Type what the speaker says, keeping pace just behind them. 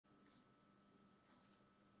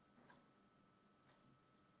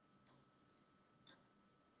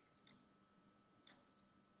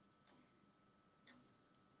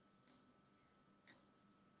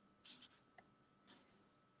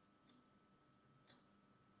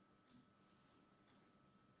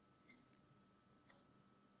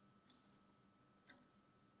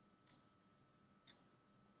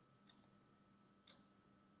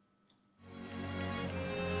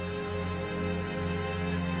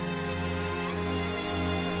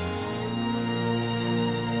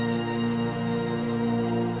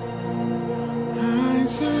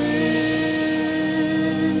surrender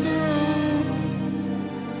all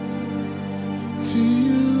to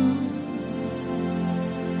you.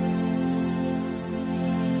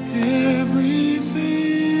 Everything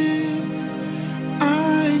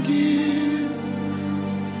I give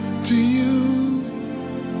to you,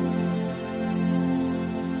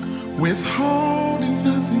 withholding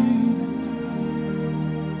nothing,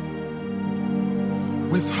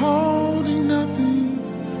 withholding nothing.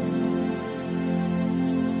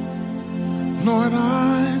 Lord,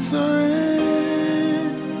 I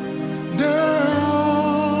surrender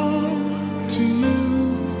all to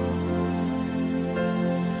you.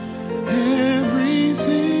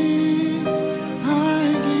 Everything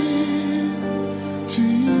I give to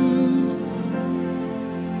you,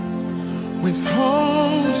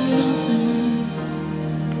 withholding nothing,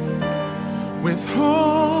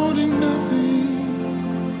 withholding nothing.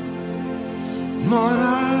 Lord,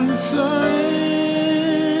 I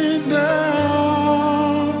surrender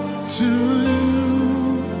all to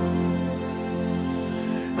you.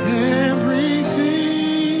 Everything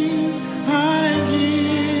I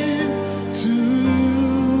give to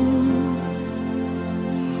you,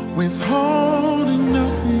 withholding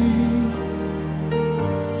nothing,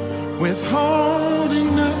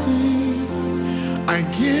 withholding nothing. I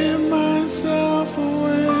give myself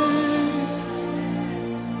away.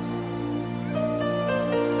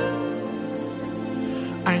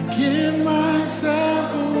 I give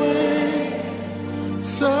myself away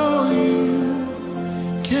so you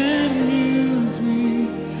can use me.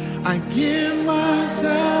 I give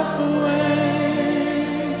myself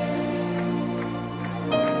away.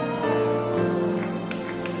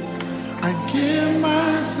 I give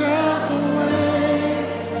myself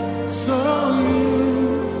away so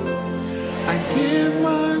you. I give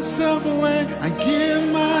myself away. I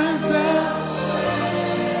give myself.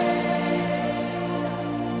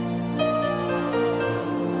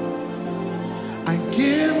 I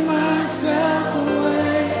give myself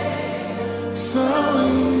away so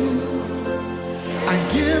you. I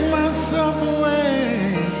give myself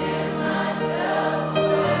away.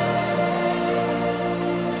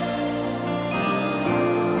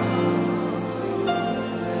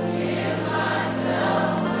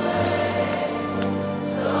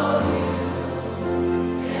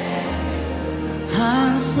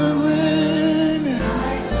 I surrender.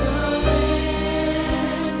 I surrender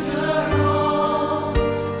all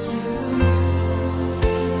to you.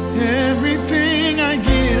 Everything I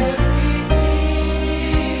give.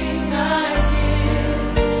 Everything I give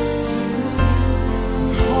to you.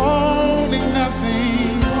 Withholding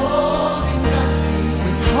nothing. Withholding nothing.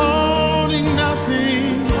 Withholding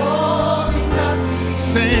nothing. Withholding nothing.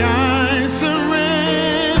 Say I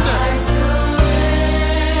surrender. I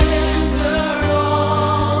surrender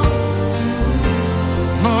all to you.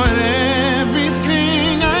 Lord,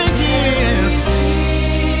 everything I give.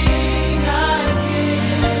 Everything I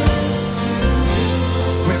give to you.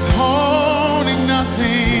 Withholding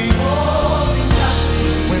nothing. Withholding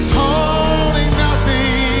nothing. Withholding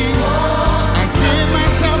nothing. I give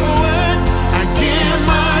myself away. I give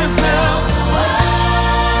myself away.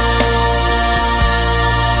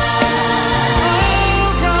 Oh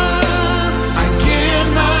God, I give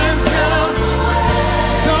myself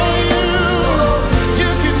so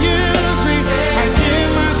you can use me. I give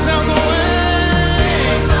myself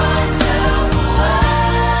away.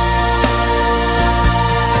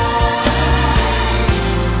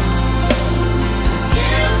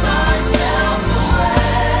 Give myself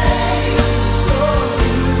away so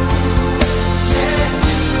you can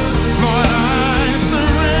use me. Lord, I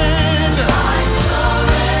surrender. I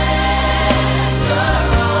surrender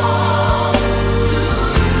all to you.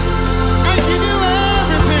 I give you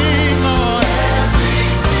everything, Lord.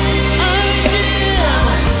 Everything I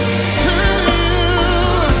give to you,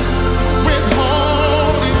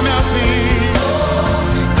 withholding nothing,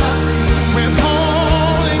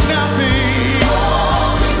 withholding nothing,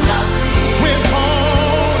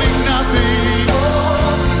 withholding nothing,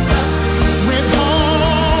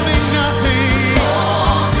 withholding nothing,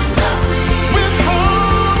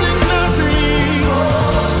 withholding nothing.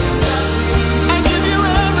 I give you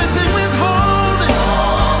everything,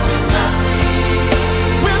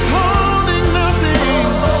 withholding nothing.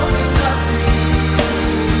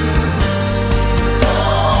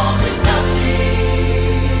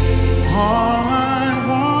 All I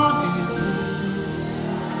want is you.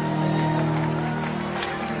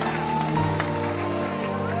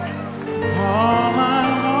 All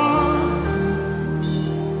I want is you.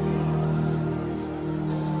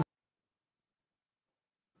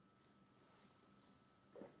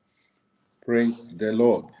 Praise the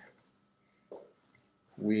Lord.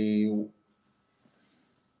 we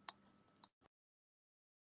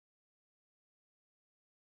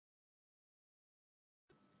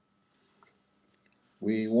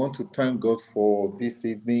we want to thank God for this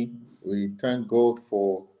evening. We thank God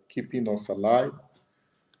for keeping us alive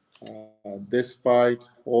despite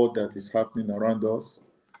all that is happening around us.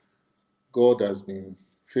 God has been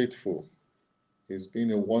faithful. He's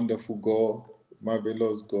been a wonderful God,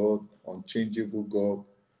 marvelous God, unchangeable God.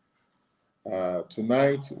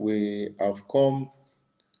 Tonight we have come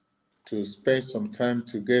to spend some time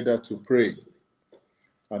together to pray.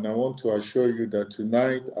 And I want to assure you that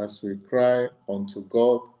tonight, as we cry unto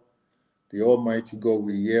God, the Almighty God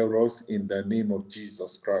will hear us in the name of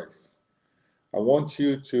Jesus Christ. I want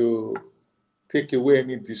you to take away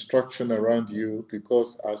any distraction around you,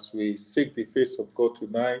 because as we seek the face of God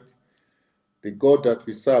tonight, the God that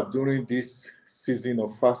we serve during this season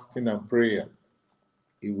of fasting and prayer,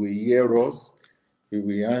 He will hear us, He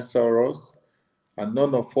will answer us, and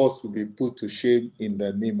none of us will be put to shame in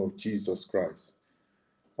the name of Jesus Christ.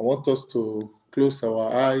 I want us to close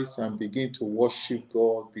our eyes and begin to worship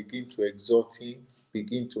God, begin to exalt Him,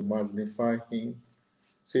 begin to magnify Him.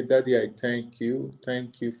 Say, Daddy, I thank you.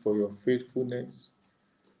 Thank you for your faithfulness.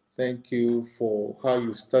 Thank you for how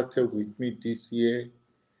you started with me this year.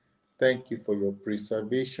 Thank you for your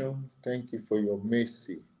preservation. Thank you for your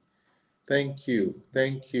mercy. Thank you.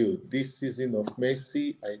 Thank you. This season of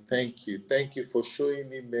mercy, I thank you. Thank you for showing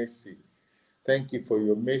me mercy. Thank you for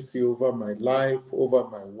your mercy over my life, over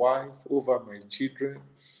my wife, over my children,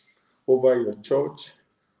 over your church,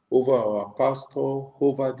 over our pastor,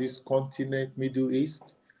 over this continent, Middle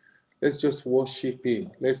East. Let's just worship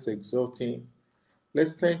Him. Let's exalt Him.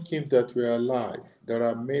 Let's thank Him that we are alive. There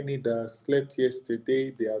are many that slept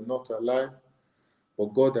yesterday, they are not alive,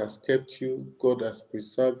 but God has kept you, God has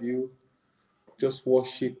preserved you. Just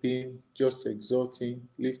worship Him, just exalt Him,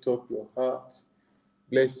 lift up your heart,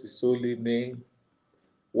 bless His holy name,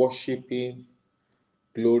 worship Him,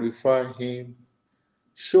 glorify Him.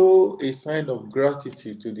 Show a sign of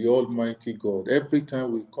gratitude to the Almighty God. Every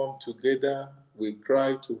time we come together, we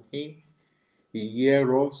cry to Him. He hears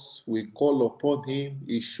us. We call upon Him.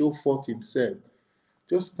 He shows forth Himself.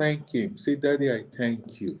 Just thank Him. Say, Daddy, I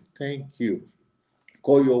thank you. Thank you.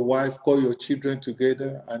 Call your wife, call your children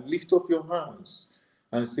together and lift up your hands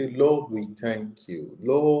and say, Lord, we thank you.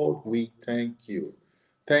 Lord, we thank you.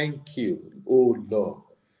 Thank you, oh Lord.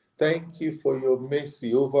 Thank you for your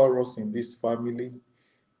mercy over us in this family.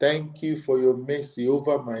 Thank you for your mercy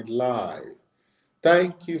over my life.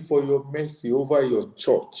 Thank you for your mercy over your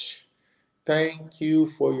church. Thank you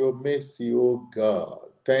for your mercy, oh God.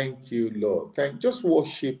 Thank you, Lord. Just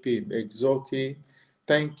worship Him, exalt Him.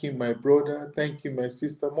 Thank you, my brother. Thank you, my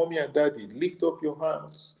sister. Mommy and daddy, lift up your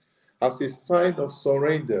hands as a sign of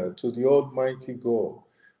surrender to the Almighty God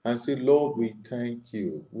and say, Lord, we thank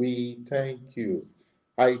you. We thank you.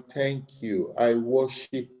 I thank you. I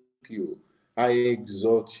worship you. I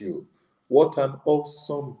exalt you. What an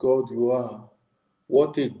awesome God you are.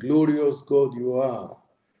 What a glorious God you are.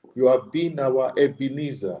 You have been our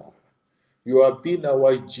Ebenezer. You have been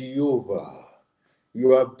our Jehovah.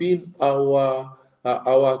 You have been our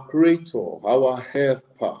creator, our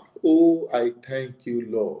helper. Oh, I thank you,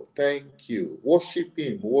 Lord. Thank you. Worship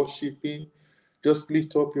Him. Worship Him. Just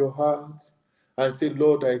lift up your heart and say,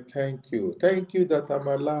 Lord, I thank you. Thank you that I'm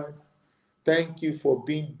alive. Thank you for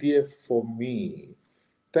being there for me.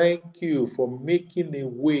 Thank you for making a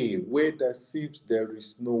way where there seems there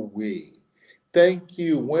is no way. Thank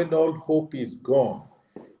you when all hope is gone.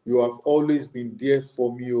 You have always been there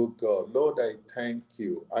for me, oh God. Lord, I thank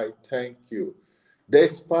you. I thank you.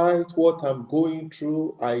 Despite what I'm going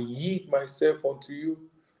through, I yield myself unto you.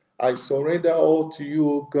 I surrender all to you,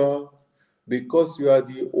 oh God, because you are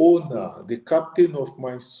the owner, the captain of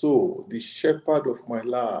my soul, the shepherd of my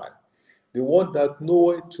life, the one that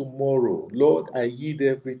knoweth tomorrow. Lord, I yield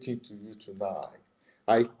everything to you tonight.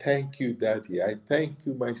 I thank you, Daddy. I thank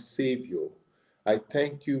you, my Savior. I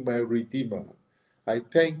thank you, my Redeemer. I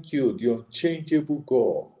thank you, the unchangeable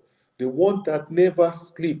God, the one that never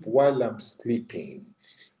sleeps while I'm sleeping,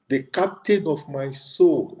 the captain of my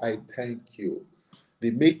soul. I thank you.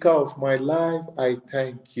 The maker of my life, I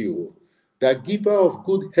thank you. The giver of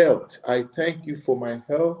good health, I thank you for my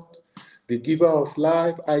health. The giver of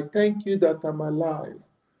life, I thank you that I'm alive.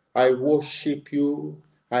 I worship you.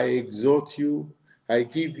 I exalt you. I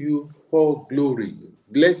give you all glory.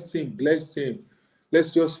 Bless Him, bless Him.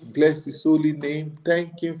 Let's just bless His holy name.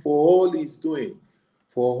 Thank Him for all He's doing,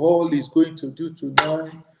 for all He's going to do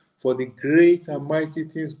tonight, for the great and mighty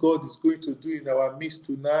things God is going to do in our midst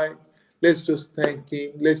tonight. Let's just thank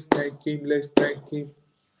Him. Let's thank Him. Let's thank Him.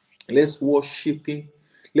 Let's worship Him.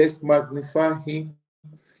 Let's magnify him.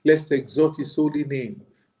 Let's exalt his holy name.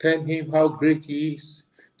 Tell him how great he is.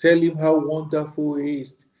 Tell him how wonderful he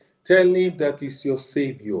is. Tell him that he's your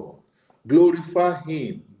Savior. Glorify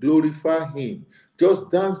him. Glorify him. Just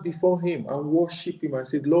dance before him and worship him and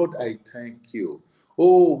say, Lord, I thank you.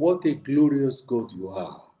 Oh, what a glorious God you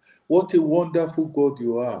are. What a wonderful God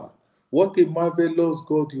you are. What a marvelous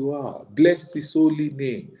God you are. Bless his holy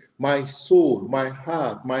name. My soul, my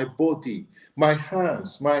heart, my body, my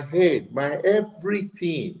hands, my head, my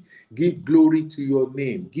everything. Give glory to your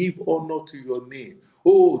name. Give honor to your name.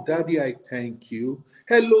 Oh, Daddy, I thank you.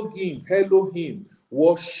 Hello him, hello him.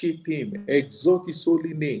 Worship him. Exalt his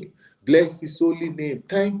holy name. Bless his holy name.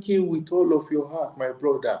 Thank him with all of your heart, my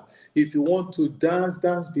brother. If you want to dance,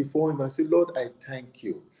 dance before him and say, Lord, I thank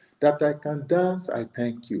you. That I can dance, I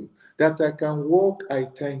thank you. That I can walk, I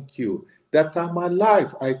thank you. That I'm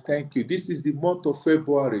alive, I thank you. This is the month of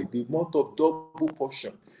February, the month of double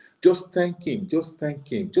portion. Just thank him, just thank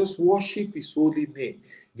him. Just worship his holy name.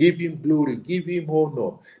 Give him glory, give him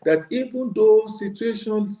honor. That even though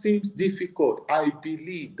situation seems difficult, I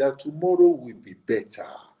believe that tomorrow will be better.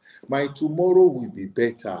 My tomorrow will be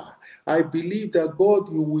better. I believe that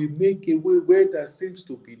God, you will make a way where there seems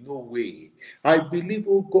to be no way. I believe,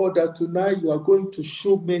 oh God, that tonight you are going to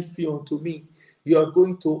show mercy unto me. You are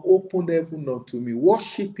going to open heaven unto me.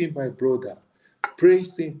 Worship him, my brother.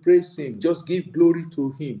 Praise him, praise him. Just give glory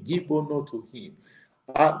to him. Give honor to him.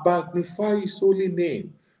 Magnify his holy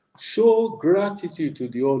name. Show gratitude to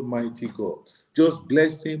the Almighty God. Just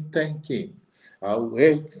bless him, thank him. How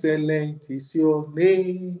excellent is your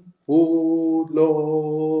name, O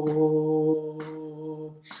Lord.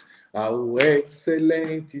 How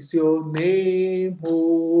excellent is your name,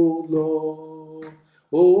 O Lord.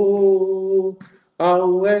 Oh,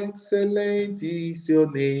 how excellent is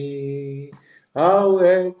your name. How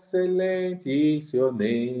excellent is your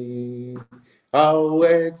name. How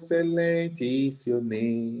excellent is your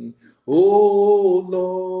name, O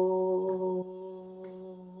Lord.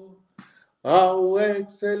 How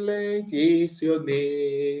excellent is your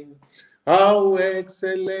name. How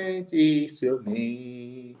excellent is your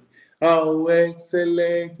name. How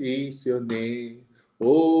excellent is your name,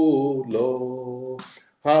 O Lord.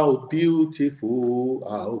 How beautiful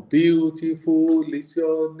is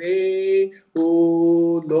your name,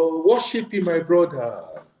 O Lord. Worship him, my brother.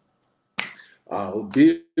 How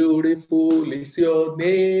beautiful is your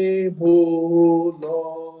name, O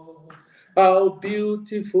Lord. How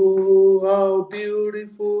beautiful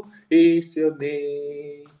is your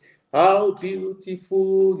name. How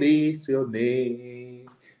beautiful is your name.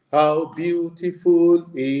 How beautiful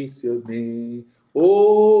is your name,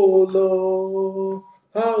 O Lord.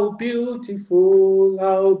 How beautiful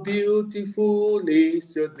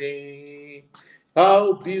is your name.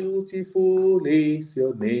 How beautiful is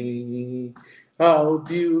your name. How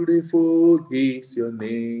beautiful is your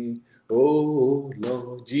name, oh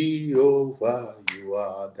Lord Jehovah, you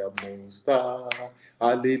are the most high.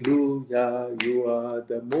 Hallelujah, you are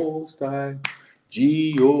the most high.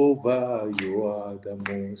 Jehovah, you are the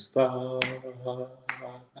most high.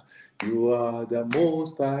 You are the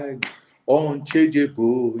most high.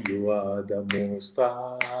 Unchangeable, you are the most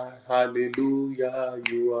high. Hallelujah,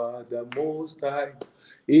 you are the most high.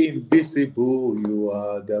 Invisible, you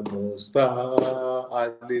are the most high.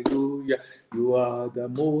 Hallelujah, you are the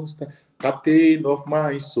most high. Captain of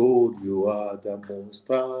my soul, you are the most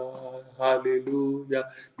high.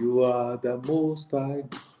 Hallelujah, you are the most high.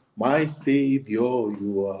 My Savior,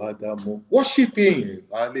 you are the most. Worship him.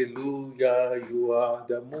 Hallelujah, you are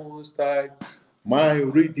the most high. My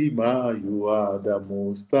Redeemer, you are the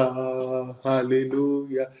most high.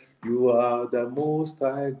 Hallelujah, you are the most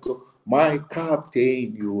high God. My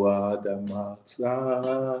Captain, you are the most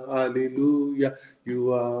high. Hallelujah,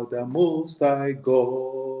 you are the most high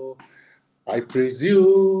God. I praise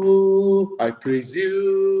you,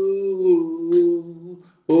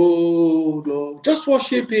 oh Lord. Just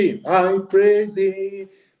worship him. I praise him,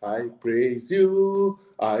 I praise you,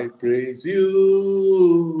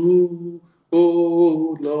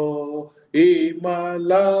 oh Lord. In my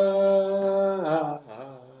life,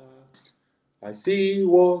 I see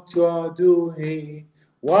what you are doing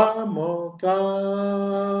one more time.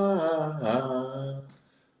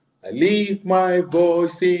 I lift my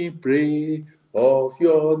voice in praise of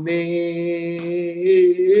your name.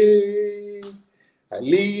 I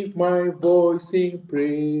lift my voice in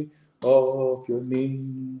praise of your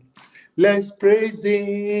name. Let's praise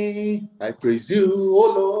him. I praise you,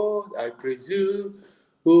 oh Lord. I praise you,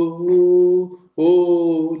 oh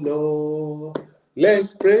Lord.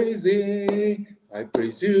 Let's praise him. I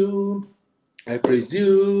praise you. I praise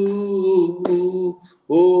you,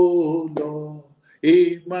 oh Lord,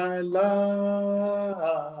 in my life.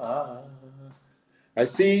 I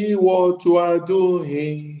see what you are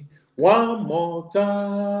doing one more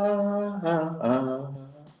time.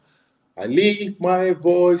 I lift my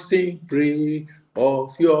voice in praise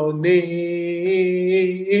of your name.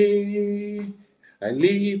 I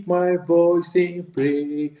lift my voice in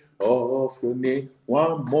praise of your name.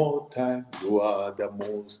 One more time, you are the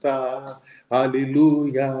most high.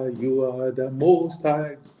 Hallelujah, you are the most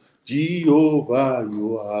high. Jehovah,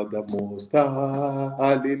 you are the most high.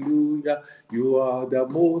 Hallelujah, you are the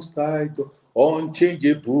most high.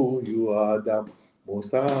 Unchangeable, you are the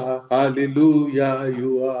most high. Hallelujah,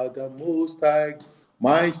 you are the most high.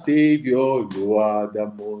 My Savior, you are the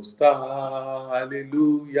most high.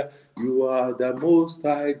 Hallelujah, you are the most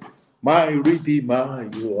high. My Redeemer,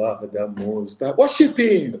 you are the most high. Worship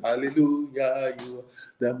him. Hallelujah, you are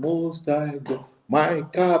the most high. My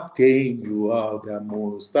captain, you are the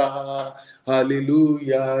most high.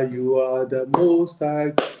 Hallelujah, you are the most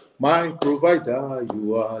high. My provider,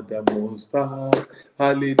 you are the most high.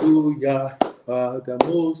 Hallelujah, you are the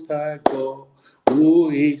most high God. Who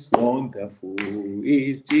is wonderful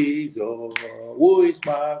is Jesus. Who is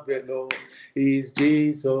marvelous is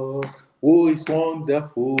Jesus. Who is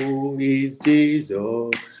wonderful is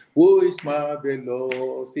Jesus. Who is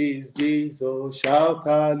marvelous is Jesus. Shout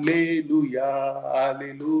hallelujah,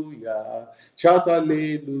 hallelujah. Shout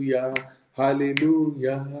hallelujah,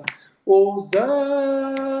 hallelujah.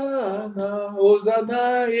 Hosanna,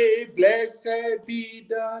 Hosanna, blessed be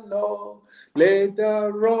the Lord. Let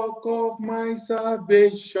the rock of my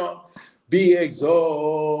salvation be exalted.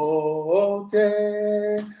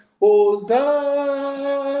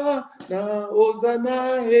 Hosanna,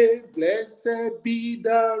 Hosanna, blessed be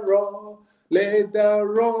the rock. Let the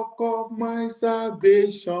rock of my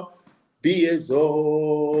salvation be exalted.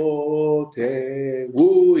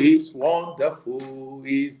 Who is wonderful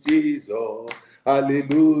is Jesus.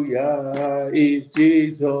 Hallelujah is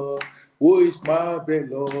Jesus. Who is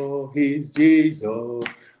marvelous is Jesus.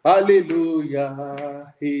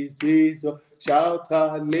 Hallelujah is Jesus. Shout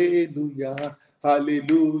hallelujah,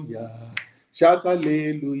 hallelujah. Shout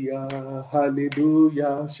hallelujah,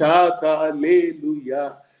 hallelujah. Shout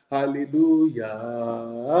hallelujah, hallelujah.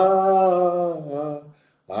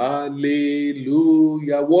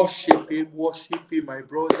 Hallelujah. Worship him, my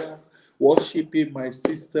brother. Worship him, my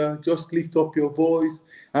sister. Just lift up your voice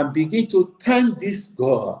and begin to thank this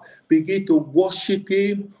God. Begin to worship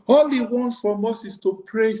him. All he wants from us is to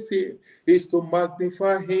praise him, is to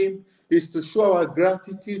magnify him, is to show our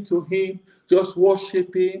gratitude to him. Just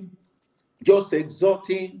worship him. Just exhort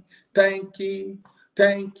him, thank him,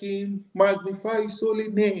 magnify his holy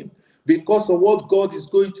name because of what God is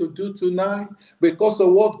going to do tonight, because of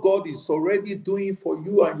what God is already doing for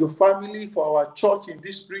you and your family, for our church in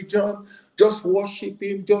this region. Just worship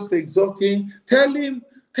him, just exhort him, tell him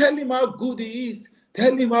how good he is,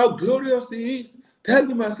 tell him how glorious he is, tell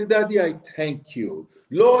him and say, Daddy, I thank you.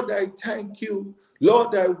 Lord, I thank you.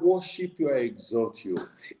 Lord, I worship you, I exalt you.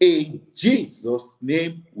 In Jesus'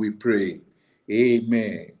 name we pray.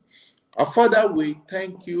 Amen. Our Father, we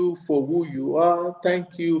thank you for who you are.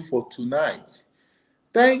 Thank you for tonight.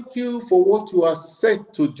 Thank you for what you are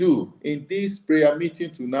set to do in this prayer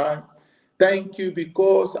meeting tonight. Thank you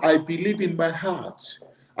because I believe in my heart,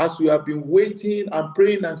 as we have been waiting and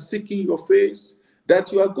praying and seeking your face,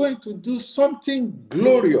 that you are going to do something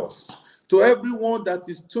glorious to everyone that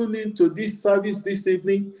is tuning to this service this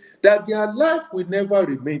evening, that their life will never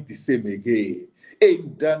remain the same again.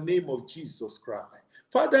 In the name of Jesus Christ.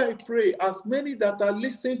 Father, I pray as many that are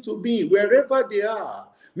listening to me, wherever they are,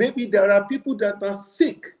 maybe there are people that are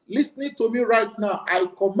sick listening to me right now. I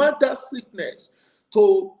command that sickness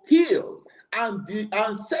to heal and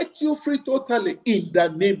set you free totally in the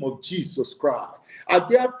name of Jesus Christ. Are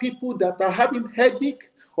there people that are having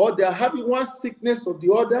headache, or they are having one sickness or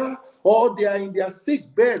the other, or they are in their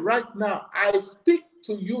sick bed right now? I speak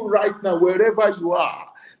to you right now, wherever you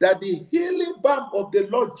are, that the healing balm of the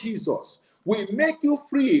Lord Jesus will make you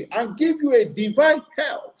free and give you a divine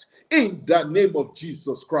health in the name of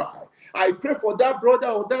Jesus Christ. I pray for that brother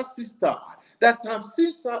or that sister that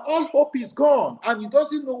since all hope is gone and he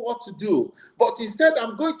doesn't know what to do, but he said,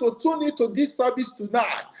 I'm going to tune into this service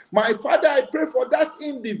tonight. My Father, I pray for that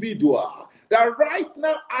individual that right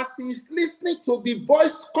now, as he is listening to the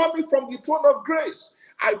voice coming from the throne of grace,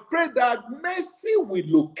 I pray that mercy will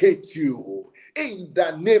locate you in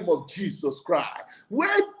the name of Jesus Christ.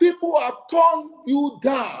 Where people have torn you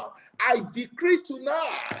down, I decree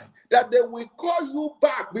tonight that they will call you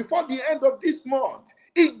back before the end of this month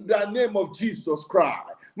in the name of Jesus Christ.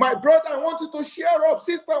 My brother, I want you to share up.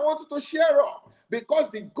 Sister, I want you to share up,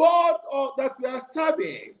 because the God that we are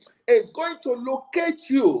serving is going to locate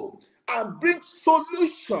you and bring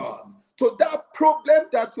solution to that problem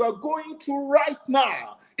that you are going through right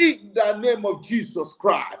now, in the name of Jesus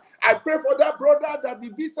Christ. I pray for that brother that the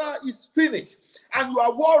visa is finished and you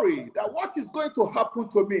are worried that what is going to happen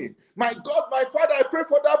to me. My God, my Father, I pray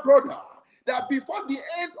for that brother that before the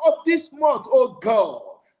end of this month, oh God,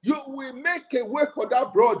 you will make a way for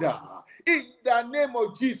that brother in the name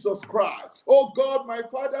of Jesus Christ. Oh God, my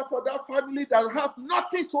Father, for that family that have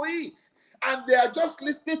nothing to eat and they are just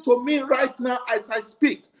listening to me right now as I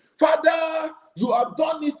speak. Father, you have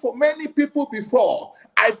done it for many people before.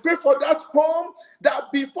 I pray for that home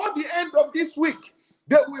that before the end of this week,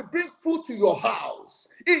 they will bring food to your house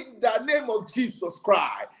in the name of Jesus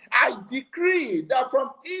Christ. I decree that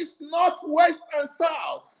from east, north, west, and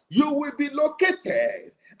south, you will be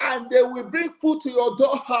located and they will bring food to your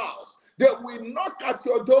door house. They will knock at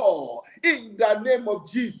your door in the name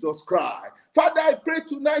of Jesus Christ. Father, I pray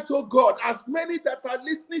tonight, oh God, as many that are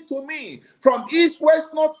listening to me from east,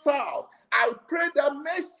 west, north, south, I pray that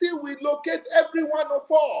mercy will locate every one of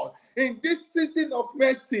us in this season of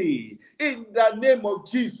mercy in the name of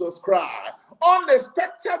Jesus Christ.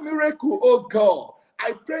 Unexpected miracle, oh God.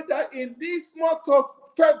 I pray that in this month of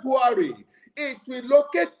February, it will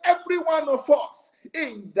locate every one of us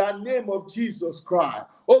in the name of Jesus Christ.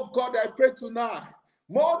 Oh God, I pray tonight,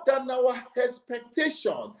 more than our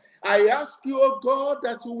expectation, I ask you, oh God,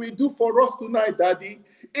 that you will do for us tonight, Daddy,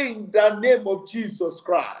 in the name of Jesus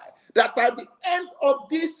Christ. That at the end of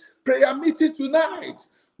this prayer meeting tonight,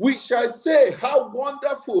 we shall say how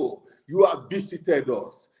wonderful you have visited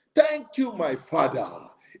us. Thank you, my Father.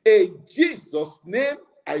 In Jesus' name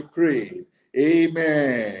I pray.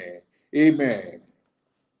 Amen. Amen.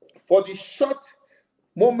 For the short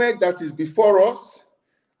moment that is before us,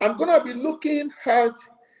 I'm going to be looking at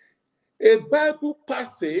a Bible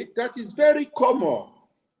passage that is very common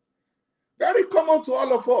to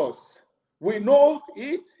all of us. We know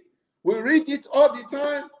it. We read it all the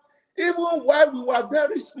time. Even while we were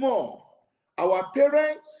very small, our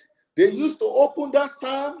parents, they used to open that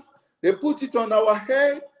psalm, they put it on our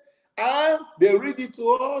head, and they read it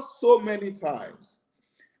to us so many times.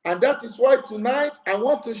 And that is why tonight I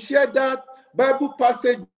want to share that Bible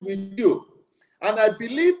passage with you. And I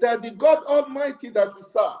believe that the God Almighty that we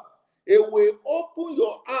serve, it will open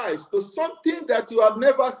your eyes to something that you have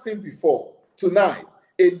never seen before tonight,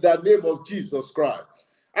 in the name of Jesus Christ.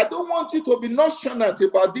 I don't want you to be nonchalant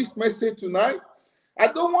about this message tonight. I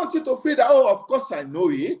don't want you to feel that, oh, of course I know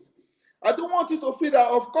it. I don't want you to feel that,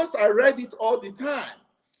 of course I read it all the time.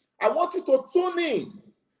 I want you to tune in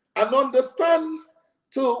and understand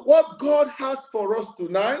to what God has for us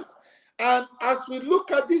tonight. And as we look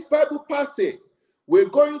at this Bible passage, we're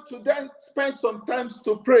going to then spend some time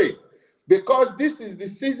to pray, because this is the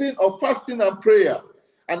season of fasting and prayer.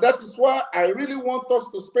 And that is why I really want us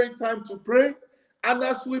to spend time to pray. And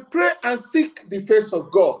as we pray and seek the face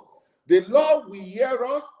of God, the Lord will hear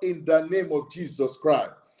us in the name of Jesus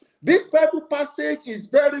Christ. This Bible passage is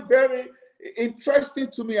very, very interesting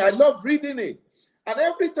to me. I love reading it. And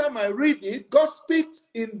every time I read it, God speaks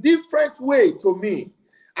in different way to me.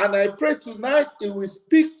 And I pray tonight it will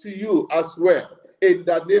speak to you as well in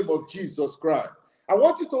the name of Jesus Christ. I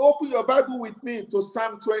want you to open your Bible with me to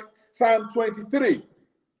Psalm 23.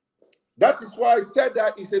 That is why I said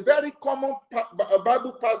that it's a very common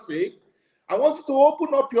Bible passage. I want you to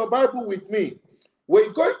open up your Bible with me.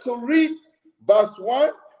 We're going to read verse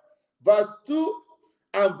 1, verse 2,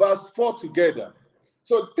 and verse 4 together.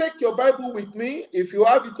 So take your Bible with me. If you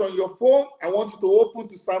have it on your phone, I want you to open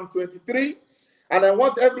to Psalm 23. And I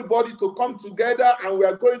want everybody to come together and we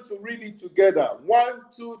are going to read it together. 1,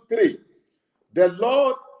 2, 3. The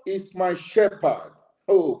Lord is my shepherd.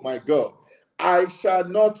 Oh my God. I shall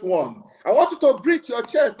not want. I want you to beat your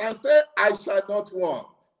chest and say, I shall not want.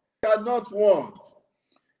 I shall not want.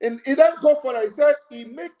 And he then go for it. He said, he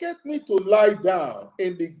maketh me to lie down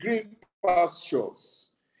in the green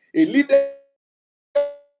pastures. He leadeth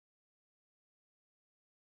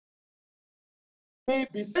me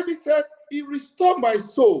beside. He said, he restored my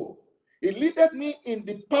soul. He leadeth me in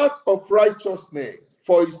the path of righteousness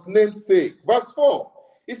for his name's sake. Verse 4.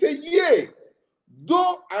 He said, yea,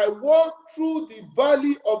 though I walk through the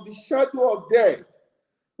valley of the shadow of death.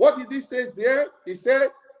 What did he say there? He said,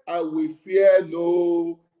 I will fear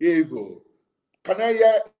no evil. Can I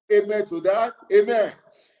hear amen to that? Amen.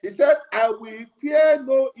 He said, I will fear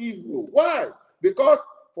no evil. Why? Because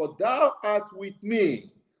for thou art with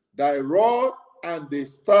me, thy rod and the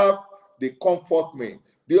staff, they comfort me.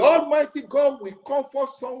 The Almighty God will comfort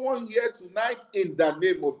someone here tonight in the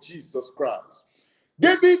name of Jesus Christ.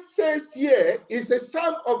 David says here is a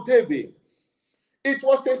psalm of David. It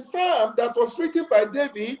was a psalm that was written by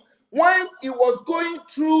David when he was going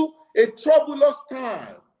through a troublous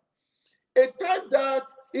time. A time that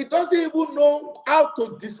he doesn't even know how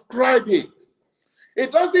to describe it. He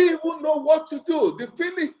doesn't even know what to do. The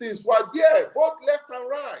Philistines were there, both left and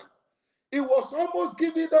right. He was almost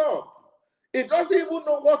giving up. He doesn't even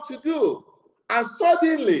know what to do. And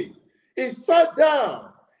suddenly, he sat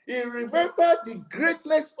down. He remembered the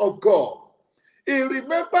greatness of God. He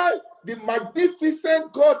remembered the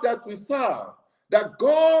magnificent God that we serve. That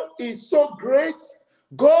God is so great.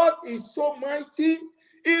 God is so mighty.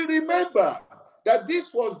 He remembered that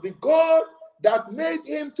this was the God that made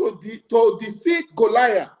him to defeat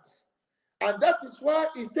Goliath. And that is why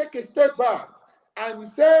he took a step back. And he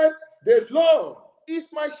said, the Lord is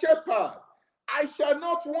my shepherd. I shall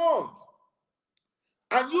not want.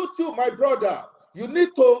 And you too, my brother, you need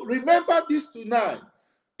to remember this tonight.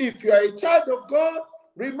 If you are a child of God,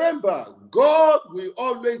 remember, God will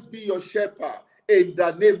always be your shepherd in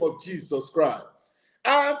the name of Jesus Christ.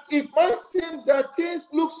 And it might seem that things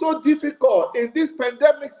look so difficult in this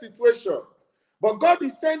pandemic situation, but God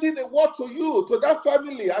is sending a word to you, to that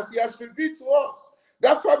family, as he has revealed to us,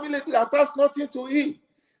 that family that has nothing to eat,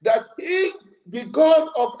 that he, the God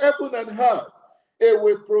of heaven and earth, he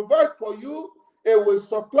will provide for you, he will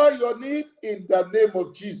supply your need in the name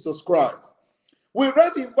of Jesus Christ. We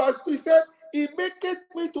read in verse 2, he said, he maketh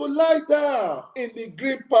me to lie down in the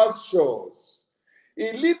green pastures.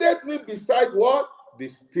 He leadeth me beside what? The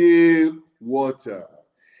still water.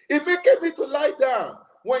 He maketh me to lie down.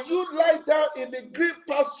 When you lie down in the green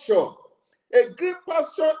pasture, a green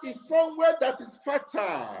pasture is somewhere that is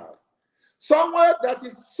fertile, somewhere that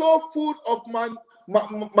is so full of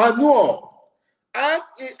manure, and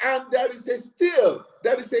there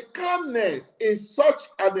is a calmness in such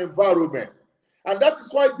an environment. And that is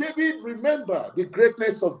why David remembered the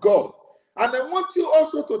greatness of God. And I want you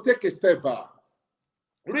also to take a step back.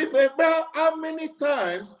 Remember how many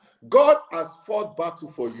times God has fought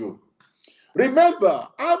battle for you. Remember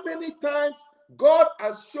how many times God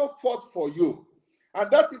has shown forth for you.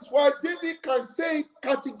 And that is why David can say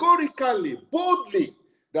categorically, boldly,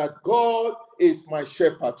 that God is my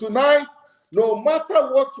shepherd. Tonight, no matter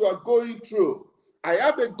what you are going through, I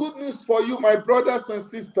have a good news for you, my brothers and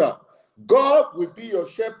sisters. God will be your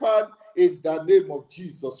shepherd in the name of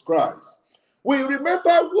Jesus Christ. We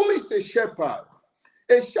remember who is a shepherd.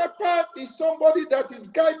 A shepherd is somebody that is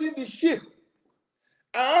guiding the sheep.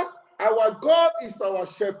 And our God is our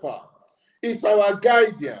shepherd, is our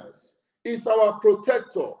guidance, is our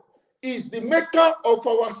protector, is the maker of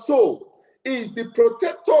our soul, is the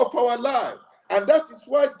protector of our life. And that is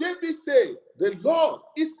why David said, the Lord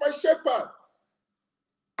is my shepherd.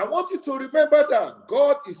 I want you to remember that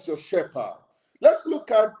God is your shepherd. Let's look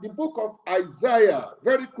at the book of Isaiah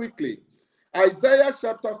very quickly. Isaiah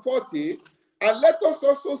chapter 40, and let us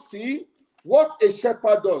also see what a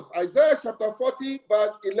shepherd does. Isaiah chapter 40,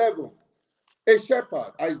 verse 11. A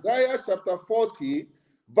shepherd. Isaiah chapter 40,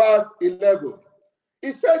 verse 11.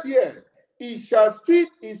 He said here, he shall feed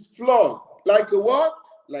his flock like a what?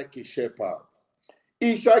 Like a shepherd.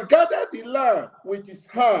 He shall gather the lamb with his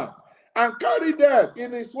hand and carry them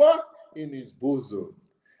in his what? In his bosom.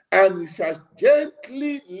 And he shall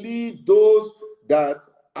gently lead those that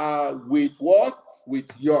are with what? With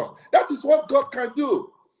young. That is what God can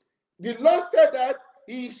do. The Lord said that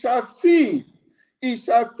he shall feed. He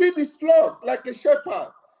shall feed his flock like a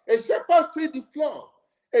shepherd. A shepherd feed the flock.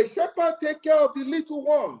 A shepherd take care of the little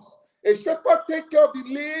ones. A shepherd take care of the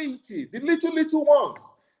laity, the little ones.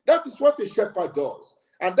 That is what a shepherd does.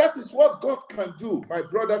 And that is what God can do, my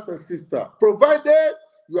brothers and sisters, provided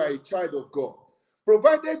you are a child of God,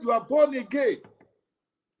 provided you are born again,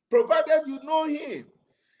 provided you know him,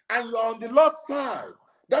 and you are on the Lord's side.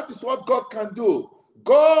 That is what God can do.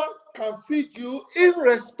 God can feed you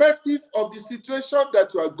irrespective of the situation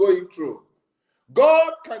that you are going through.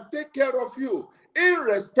 God can take care of you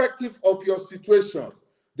irrespective of your situation.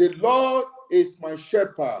 The Lord is my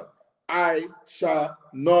shepherd. I shall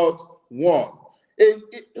not want.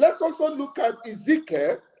 Let's also look at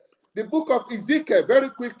Ezekiel, the book of Ezekiel, very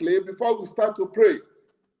quickly before we start to pray.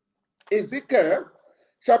 Ezekiel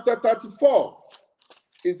chapter 34.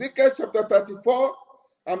 Ezekiel chapter 34.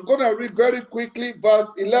 I'm going to read very quickly verse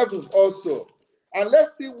 11 also. And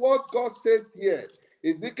let's see what God says here.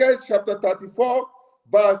 Ezekiel chapter 34,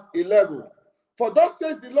 verse 11. For thus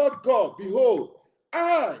says the Lord God, behold,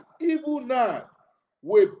 I, even now,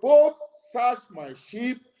 will both search my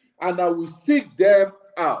sheep, and I will seek them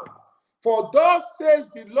out. For thus says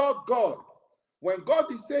the Lord God. When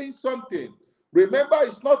God is saying something, remember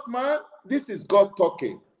it's not man, this is God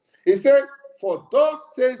talking. He said, for thus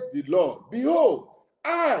says the Lord, behold,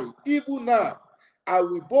 I, even now, I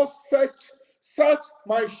will both search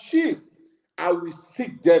my sheep. I will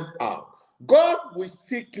seek them out. God will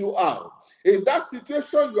seek you out. In that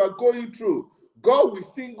situation you are going through, God will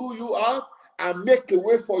single you out and make a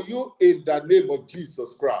way for you in the name of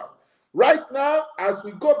Jesus Christ. Right now, as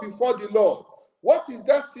we go before the Lord, what is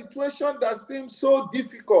that situation that seems so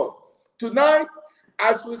difficult? Tonight,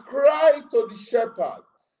 as we cry to the shepherd,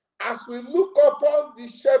 as we look upon the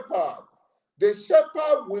shepherd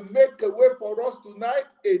will make a way for us tonight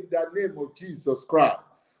in the name of Jesus Christ.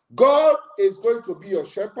 God is going to be your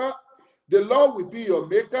shepherd. The Lord will be your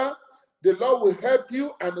maker. The Lord will help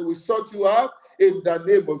you and will sort you out in the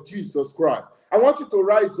name of Jesus Christ. I want you to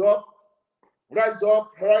rise up,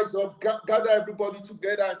 gather everybody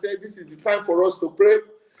together and say, this is the time for us to pray.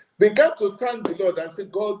 Begin to thank the Lord and say,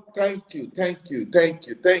 God, thank you,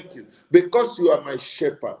 because you are my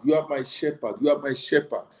shepherd. You are my shepherd. You are my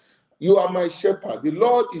shepherd. You are my shepherd. The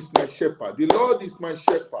Lord is my shepherd. The Lord is my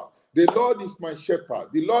shepherd. The Lord is my shepherd.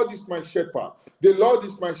 The Lord is my shepherd. The Lord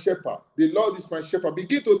is my shepherd. The Lord is my shepherd.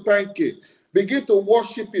 Begin to thank Him. Begin to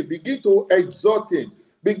worship Him. Begin to exalt Him.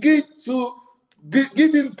 Begin to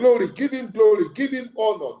give Him glory. Give Him glory. Give Him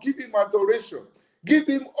honor. Give Him adoration. Give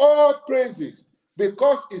Him all praises.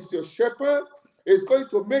 Because it's your shepherd. It's going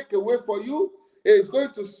to make a way for you. It's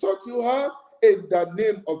going to sort you out in the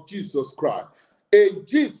name of Jesus Christ. In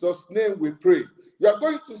Jesus' name we pray. You are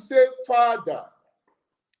going to say, Father.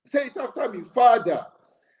 Say it after me. Father,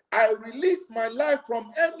 I release my life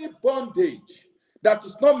from any bondage that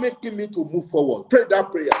is not making me to move forward. Pray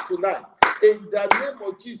that prayer tonight. In the name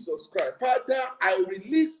of Jesus Christ. Father, I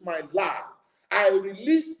release my life. I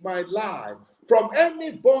release my life from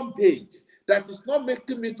any bondage that is not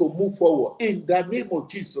making me to move forward. In the name of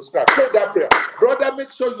Jesus Christ. Pray that prayer. Brother,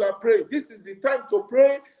 make sure you are praying. This is the time to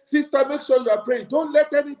pray. Sister, make sure you are praying. Don't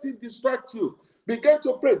let anything distract you. Begin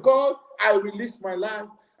to pray. God, I release my life.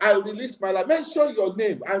 I release my life. Mention your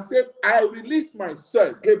name and say, I release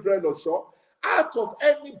myself, Gabriel Osho, out of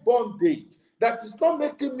any bondage that is not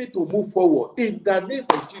making me to move forward. In the name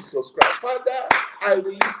of Jesus Christ. Father, I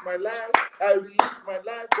release my life. I release my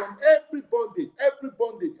life from every bondage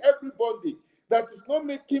that is not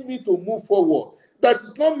making me to move forward. That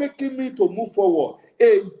is not making me to move forward.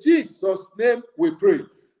 In Jesus' name we pray.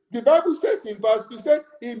 The Bible says in verse 2, says,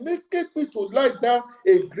 He maketh me to lie down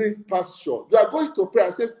in green pasture. You are going to pray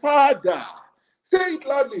and say, Father, say it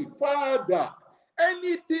loudly, Father,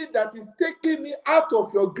 anything that is taking me out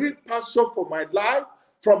of your green pasture for my life,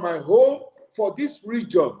 from my home, for this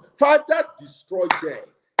region, Father, destroy them.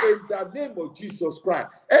 In the name of Jesus Christ.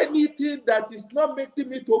 Anything that is not making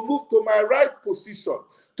me to move to my right position,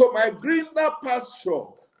 to my greener pasture,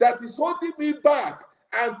 that is holding me back,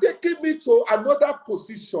 and taking me to another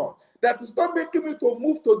position that is not making me to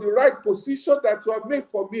move to the right position that you have made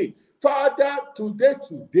for me. Father, today,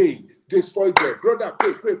 destroy them. Brother,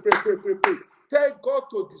 pray. Tell God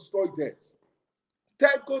to destroy them.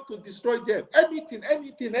 Tell God to destroy them. Anything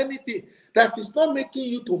that is not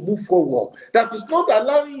making you to move forward, that is not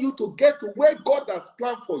allowing you to get to where God has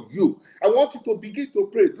planned for you. I want you to begin to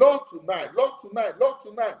pray. Lord, tonight,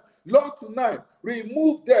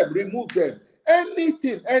 remove them.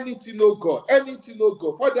 Anything, oh God,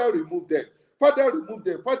 Father, remove them.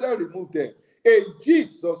 In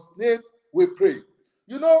Jesus' name we pray.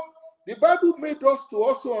 You know, the Bible made us to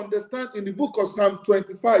also understand in the book of Psalm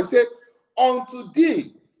 25, it said, unto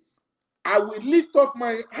thee I will lift up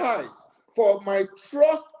my eyes, for my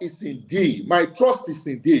trust is in thee. My trust is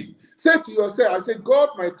in thee. Say to yourself, I say,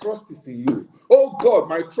 God, my trust is in you. Oh God,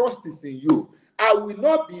 my trust is in you. I will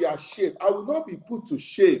not be ashamed. I will not be put to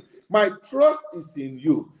shame. My trust is in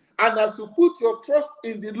you. And as you put your trust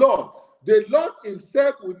in the Lord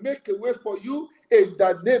himself will make a way for you in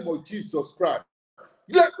the name of Jesus Christ.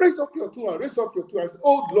 Raise up your two hands. Say,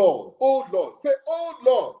 oh Lord. Say, oh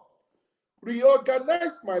Lord,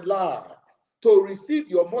 reorganize my life to receive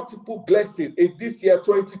your multiple blessings in this year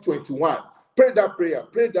 2021. Pray that prayer.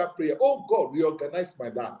 Oh God, reorganize my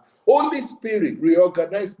life. Holy Spirit,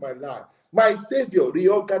 reorganize my life. My Savior,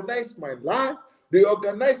 reorganize my life.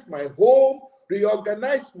 Reorganize my home.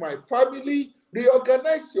 Reorganize my family.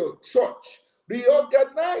 Reorganize your church.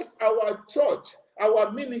 Reorganize our church,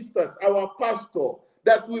 our ministers, our pastor,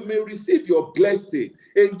 that we may receive your blessing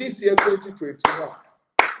in this year 2021.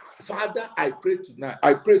 Father, I pray tonight.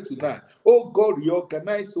 Oh God,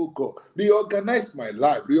 reorganize my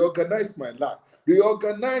life.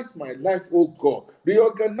 Reorganize my life, oh God.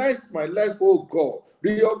 Reorganize my life, oh God.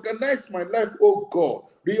 Reorganize my life, oh God.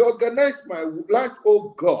 Reorganize my life,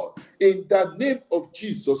 oh God. In the name of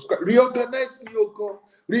Jesus Christ. Reorganize me, oh God.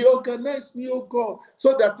 Reorganize me, oh God,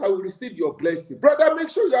 so that I will receive your blessing. Brother, make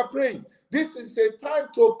sure you are praying. This is a time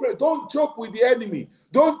to pray. Don't joke with the enemy.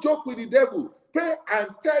 Don't joke with the devil. Pray and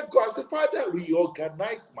tell God, say, Father,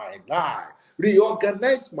 reorganize my life.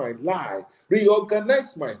 Reorganize my life.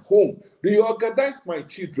 Reorganize my home. Reorganize my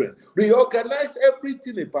children. Reorganize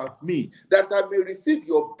everything about me, that I may receive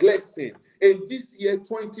your blessing in this year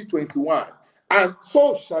 2021. And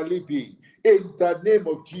so shall it be in the name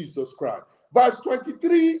of Jesus Christ. Verse 4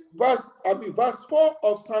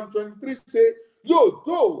 of Psalm 23 says,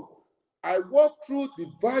 though I walk through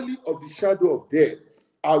the valley of the shadow of death,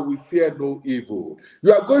 I will fear no evil.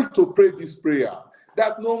 You are going to pray this prayer,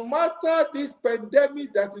 that no matter this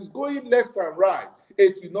pandemic that is going left and right,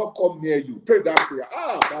 it will not come near you. Pray that prayer.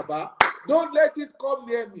 Baba, don't let it come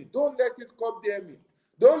near me. Don't let it come near me.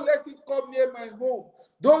 Don't let it come near my home.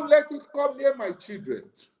 Don't let it come near my children.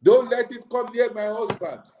 Don't let it come near my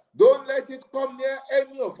husband. Don't let it come near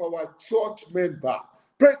any of our church members.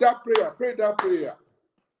 Pray that prayer. Pray that prayer.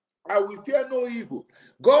 I will fear no evil.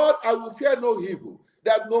 God, I will fear no evil.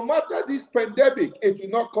 That no matter this pandemic, it will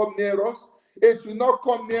not come near us. It will not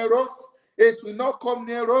come near us. It will not come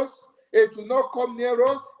near us. It will not come near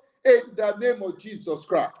us in the name of Jesus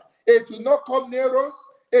Christ. It will not come near us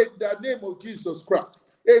in the name of Jesus Christ.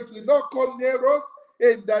 It will not come near us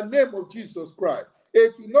in the name of Jesus Christ.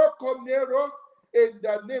 It will not come near us in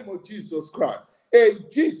the name of Jesus Christ. In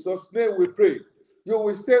Jesus' name we pray. You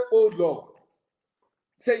will say, oh Lord.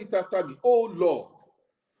 Say it after me. Oh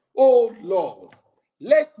Lord,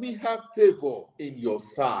 let me have favor in your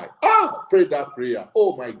sight. Pray that prayer.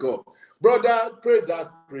 Oh my God. Brother, pray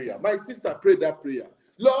that prayer. My sister, pray that prayer.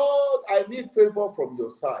 Lord, I need favor from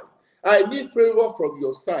your side. I need favor from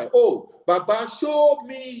your side. Oh, Baba, show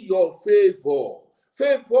me your favor.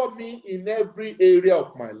 Favor me in every area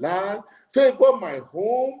of my life. Favor my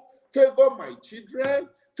home. Favor my children.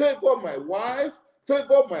 Favor my wife.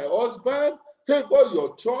 Favor my husband. Favor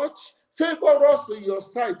your church. Favor us in your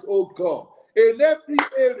sight, oh God. In every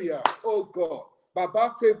area, oh God.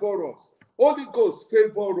 Baba, favor us. Holy Ghost,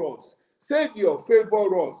 favor us. Savior,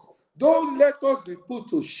 favor us. Don't let us be put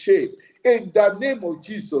to shame in the name of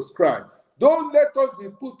Jesus Christ. Don't let us be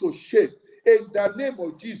put to shame in the name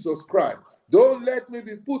of Jesus Christ. Don't let me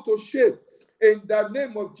be put to shame in the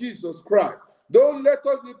name of Jesus Christ. Don't let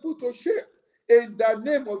us be put to shame in the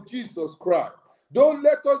name of Jesus Christ. Don't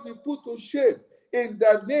let us be put to shame in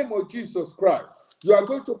the name of Jesus Christ. You are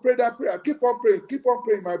going to pray that prayer. Keep on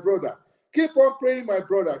praying, my brother. Keep on praying, my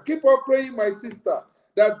brother. Keep on praying, my sister,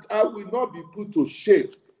 that I will not be put to shame.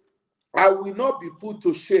 I will not be put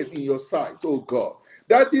to shame in your sight, oh God.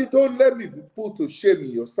 Daddy, don't let me be put to shame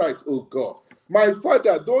in your sight, oh God. My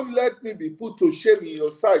Father, don't let me be put to shame in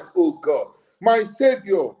your sight, oh God. My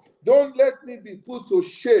Savior, don't let me be put to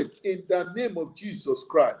shame in the name of Jesus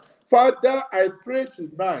Christ. Father, I pray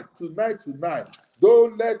tonight.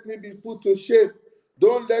 Don't let me be put to shame.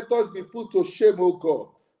 Don't let us be put to shame, oh God.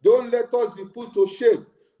 Don't let us be put to shame.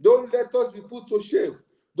 Don't let us be put to shame.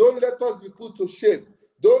 Don't let us be put to shame.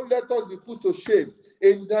 Don't let us be put to shame.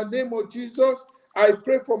 In the name of Jesus, I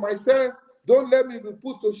pray for myself. Don't let me be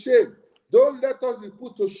put to shame. Don't let us be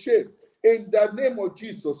put to shame. In the name of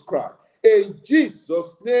Jesus Christ. In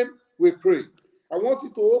Jesus' name we pray. I want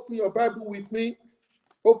you to open your Bible with me.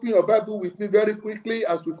 Open your Bible with me very quickly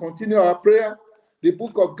as we continue our prayer. The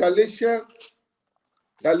book of Galatians,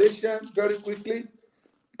 very quickly.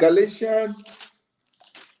 Galatians,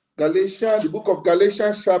 the book of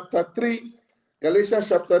Galatians chapter 3. Galatians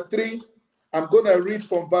chapter 3, I'm going to read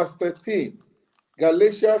from verse 13.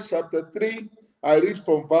 Galatians chapter 3, I read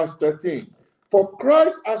from verse 13. For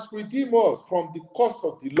Christ has redeemed us from the curse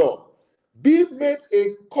of the law, be made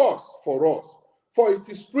a curse for us. For it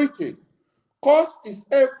is written, curse is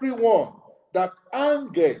everyone that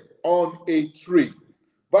hangeth on a tree.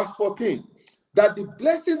 Verse 14, that the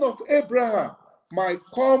blessing of Abraham might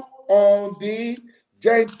come on the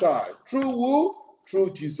Gentile. Through who?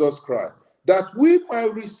 Through Jesus Christ. That we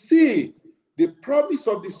might receive the promise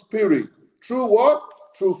of the Spirit. Through what?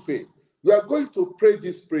 Through faith. You are going to pray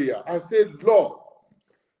this prayer and say, Lord,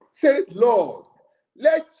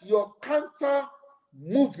 let your counter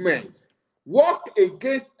movement work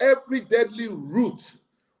against every deadly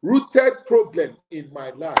rooted problem in my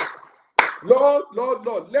life. Lord,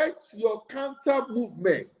 let your counter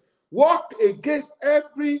movement work against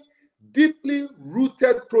every deeply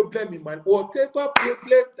rooted problem in my life. Whatever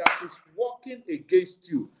problem that is working against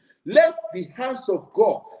you, Let the hands of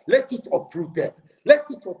God, let it uproot them. Let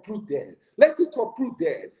it uproot them. Let it uproot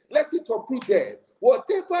them. Let it uproot them.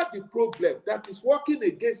 Whatever the problem that is working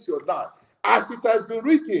against your life, as it has been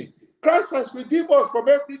written, Christ has redeemed us from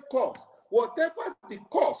every curse. Whatever the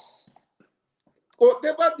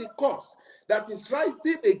cause that is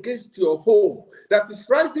rising against your home, that is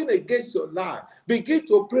rising against your life, begin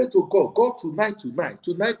to pray to God. God, tonight.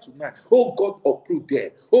 Oh God, uproot them.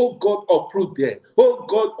 Oh God, uproot them. Oh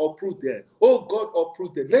God, uproot them. Oh God,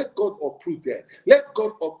 uproot them. Let God uproot them. Let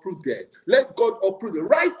God uproot them. Let God uproot them.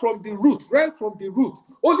 Right from the root. Right from the root.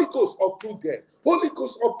 Holy Ghost, uproot them. Holy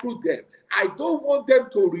Ghost, uproot them. I don't want them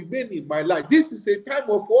to remain in my life. This is a time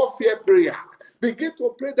of warfare prayer. Begin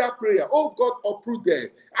to pray that prayer. Oh God, uproot them.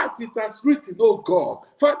 As it has written, oh God,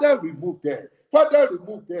 Father, remove them. Father,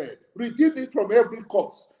 remove them. Redeem me from every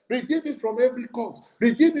curse. Redeem me from every curse.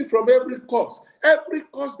 Redeem me from every curse. Every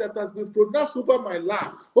curse that has been pronounced over my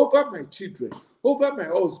life, over my children, over my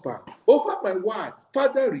husband, over my wife.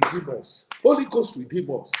 Father, redeem us. Holy Ghost, redeem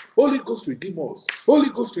us. Holy Ghost, redeem us. Holy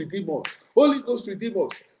Ghost, redeem us. Holy Ghost, redeem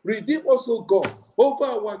us. Redeem us, oh God, over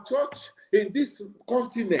our church in this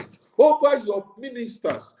continent, over your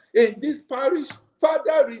ministers in this parish.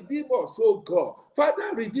 Father, redeem us, oh God.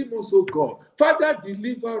 Father, redeem us, oh God. Father,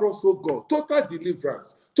 deliver us, oh God. Total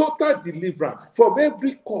deliverance from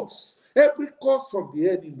every curse from the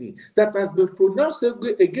enemy that has been pronounced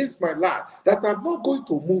against my life, that I'm not going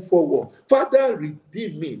to move forward. Father,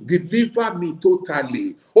 redeem me, deliver me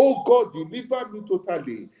totally. Oh God, deliver me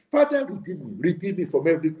totally. Father, redeem me from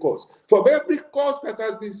every curse that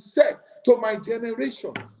has been set to my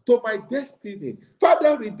generation, to my destiny.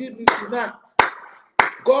 Father, redeem me tonight.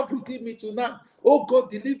 God, redeem me tonight. Oh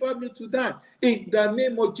God, deliver me tonight. In the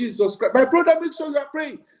name of Jesus Christ. My brother, make sure you are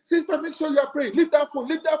praying. Sister, make sure you are praying. Leave that phone.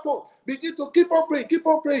 Begin to keep on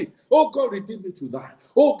praying. Oh God, redeem me tonight.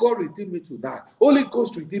 Oh God, redeem me tonight. Holy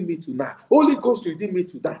Ghost, redeem me tonight. Holy Ghost, redeem me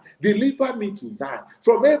tonight. Deliver me tonight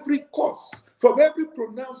from every curse, from every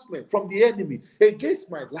pronouncement from the enemy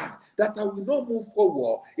against my life, that I will not move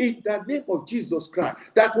forward in the name of Jesus Christ.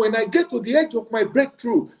 That when I get to the edge of my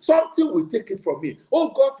breakthrough, something will take it from me. Oh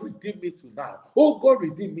God, redeem me tonight. Oh God,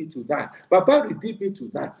 redeem me tonight. Baba, redeem me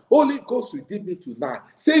tonight. Holy Ghost, redeem me tonight.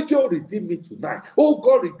 Savior, redeem me tonight. Oh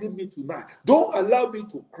God, redeem me tonight. Don't allow me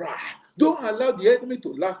to cry. Don't allow the enemy to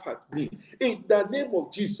laugh at me. In the name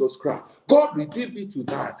of Jesus Christ. God, redeem me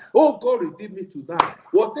tonight. Oh God, redeem me tonight.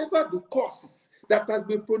 Whatever the causes that has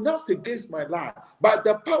been pronounced against my life, by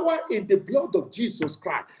the power in the blood of Jesus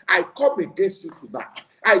Christ, I come against you tonight.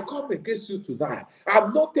 I come against you tonight.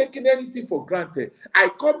 I'm not taking anything for granted. I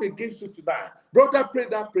come against you tonight. Brother, pray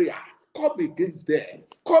that prayer. Come against them.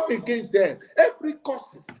 Come against them. Every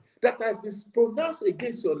causes that has been pronounced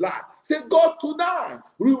against your life. Say, God, tonight,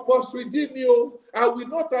 you must redeem me. Oh, I will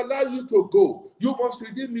not allow you to go. You must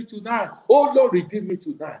redeem me tonight. Oh, Lord, redeem me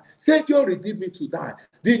tonight. Savior, redeem me tonight.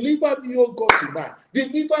 Deliver me, oh God, tonight.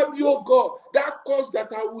 Deliver me, oh God. That cause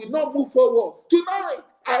that I will not move forward. Tonight,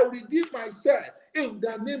 I redeem myself in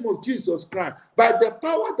the name of Jesus Christ. By the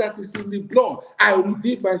power that is in the blood, I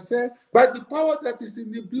redeem myself. By the power that is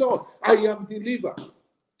in the blood, I am delivered.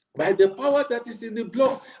 By the power that is in the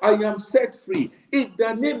blood, I am set free in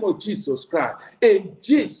the name of Jesus Christ. In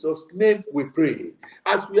Jesus' name we pray.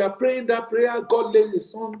 As we are praying that prayer, God laid a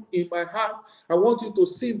song in my heart. I want you to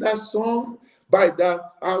sing that song.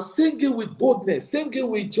 Sing it with boldness, sing it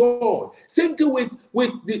with joy, sing it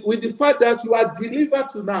with the fact that you are delivered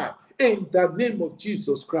tonight in the name of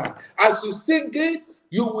Jesus Christ. As you sing it,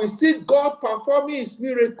 you will see God performing his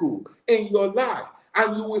miracle in your life,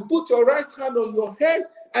 and you will put your right hand on your head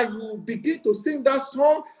and you will begin to sing that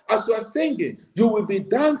song. As you are singing, you will be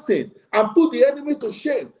dancing and put the enemy to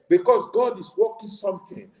shame, because God is working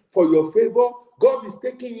something for your favor. God is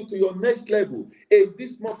taking you to your next level in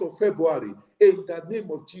this month of February in the name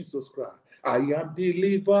of Jesus Christ. I am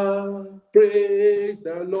delivered, praise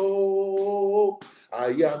the Lord. I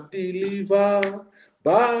am delivered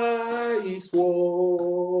by his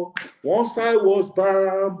word. Once I was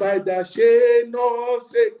bound by the chain of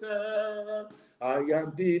Satan, I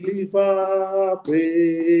am delivered,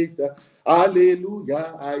 praise the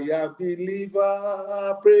hallelujah. I am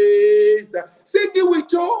delivered, praise the. Sing it with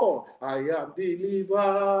joy. I am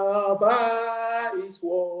delivered by his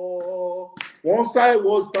word. Once I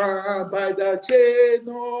was bound by the chain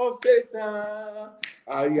of Satan,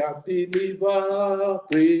 I am delivered,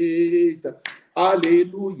 praise the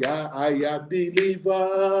hallelujah. I am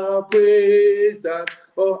delivered, praise the.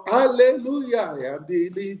 Oh, hallelujah. I am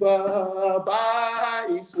delivered by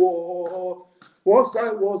his word. Once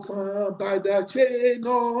I was bound by the chain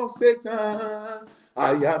of Satan,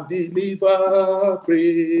 I am delivered,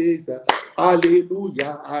 praise the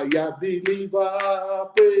hallelujah. I am delivered,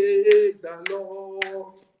 praise the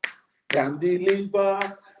Lord. I am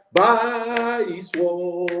delivered by his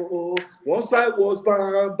word. Once I was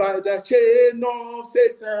bound by the chain of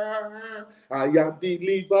Satan. I am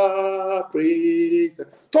delivered, praise the.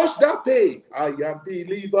 Touch that pain. I am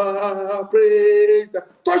delivered, praise the.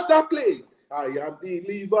 Touch that plague. I am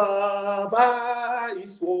delivered by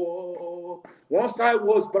his word. Once I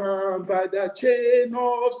was bound by the chain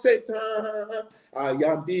of Satan. I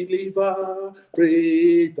am delivered,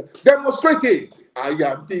 praise the. Demonstrate it. I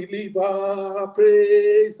am delivered,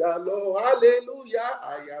 praise the Lord, hallelujah.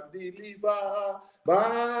 I am delivered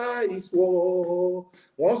by his word.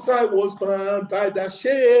 Once I was bound by the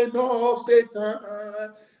chain of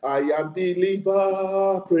Satan. I am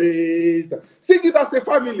delivered, praise the. Sing it as a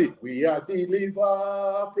family. We are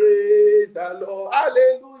delivered, praise the Lord,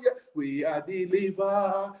 hallelujah. We are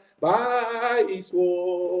delivered by his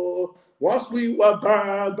word. Once we were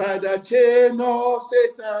bound by the chain of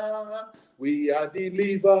Satan. We are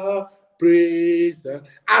delivered, praise the.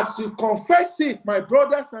 As you confess it, my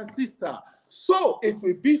brothers and sisters, so it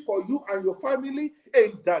will be for you and your family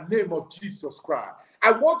in the name of Jesus Christ.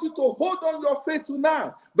 I want you to hold on your faith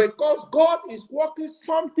tonight because God is working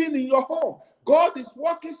something in your home. God is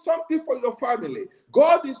working something for your family.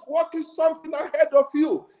 God is working something ahead of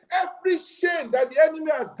you. Every shame that the enemy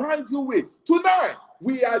has bound you with, tonight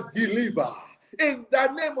we are delivered. In the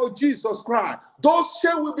name of Jesus Christ, those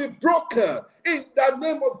chains will be broken in the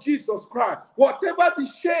name of Jesus Christ. Whatever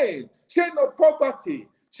the chain of poverty,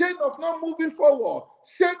 chain of not moving forward,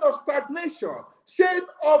 chain of stagnation, chain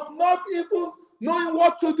of not even knowing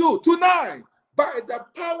what to do, tonight, by the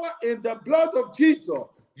power in the blood of Jesus,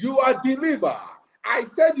 you are delivered. I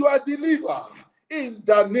said you are delivered in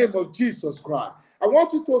the name of Jesus Christ. I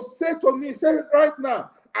want you to say to me, say it right now,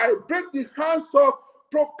 I break the hands of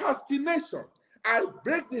procrastination. I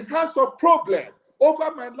break the hands of problem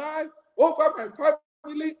over my life, over my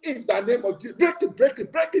family, in the name of Jesus. Break it, break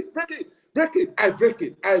it, break it, break it, break it. I break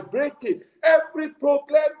it, I break it. Every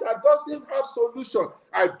problem that doesn't have solution,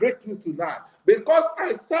 I break you tonight. Because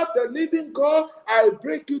I serve the living God, I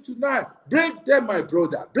break you tonight. Break them, my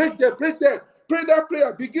brother. Break them, break them. Pray that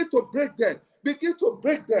prayer. Begin to break them. Begin to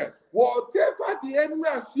break them. Whatever the enemy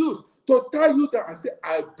has used to tie you down, I say,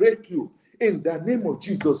 I break you in the name of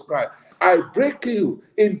Jesus Christ. I break you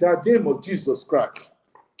in the name of Jesus Christ.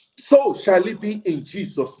 So shall it be in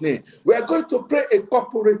Jesus' name. We are going to pray a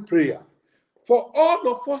corporate prayer for all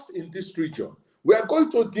of us in this region. We are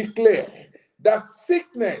going to declare that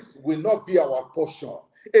sickness will not be our portion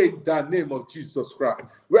in the name of Jesus Christ.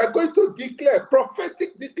 We are going to declare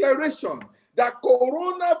prophetic declaration that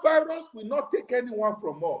coronavirus will not take anyone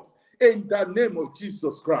from us in the name of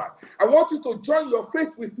Jesus Christ. I want you to join your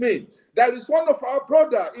faith with me. There is one of our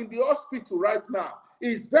brother in the hospital right now.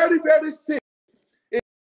 He's very, very sick. He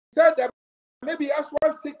said that maybe he has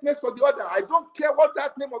one sickness or the other. I don't care what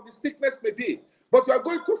that name of the sickness may be. But you are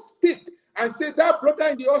going to speak and say, that brother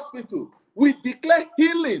in the hospital, we declare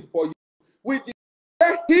healing for you. We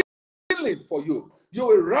declare healing for you. You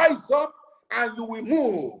will rise up and you will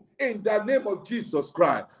move in the name of Jesus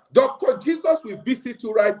Christ. Dr. Jesus will visit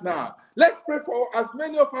you right now. Let's pray for as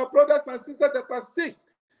many of our brothers and sisters that are sick,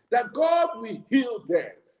 that God will heal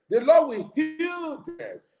them. The Lord will heal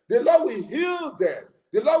them. The Lord will heal them.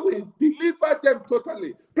 The Lord will deliver them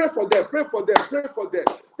totally. Pray for them, pray for them, pray for them,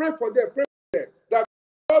 pray for them, pray for them. That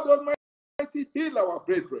God Almighty heal our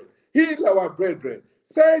brethren. Heal our brethren.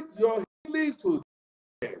 Send your healing to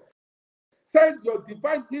them. Send your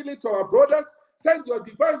divine healing to our brothers. Send your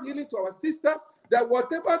divine healing to our sisters. That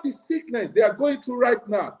whatever the sickness they are going through right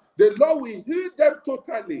now, the Lord will heal them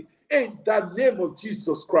totally in the name of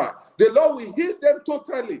Jesus Christ. The Lord will heal them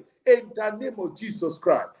totally in the name of Jesus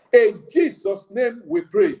Christ. In Jesus' name we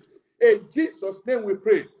pray. In Jesus' name we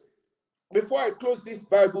pray. Before I close this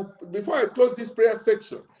prayer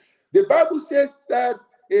section, the Bible says that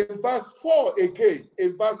in verse 4 again,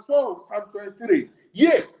 in verse 4 of Psalm 23,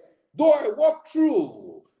 yea, though I walk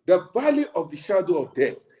through the valley of the shadow of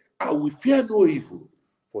death, I will fear no evil,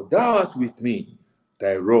 for thou art with me,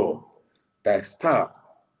 thy rod, thy staff,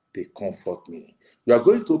 they comfort me. You are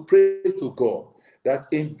going to pray to God that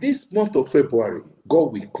in this month of February,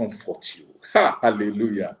 God will comfort you.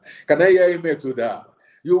 Hallelujah. Can I hear amen to that?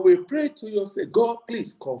 You will pray to yourself, God,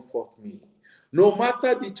 please comfort me. No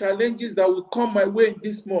matter the challenges that will come my way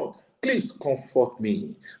this month, please comfort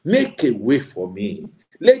me. Make a way for me.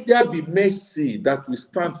 Let there be mercy that will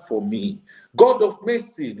stand for me. God of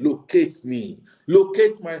mercy, locate me.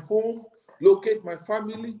 Locate my home. locate my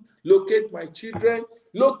family, locate my children,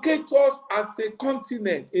 locate us as a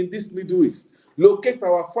continent in this Middle East. Locate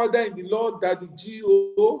our father in the Lord, Daddy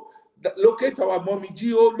G.O. Locate our mommy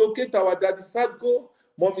G.O. Locate our Daddy Sadgo,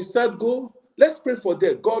 mommy Sadgo. Let's pray for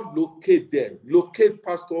them. God, locate them. Locate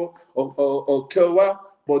Pastor Okewa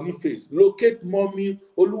Boniface. Locate mommy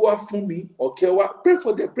Oluwafunmi Okewa. Pray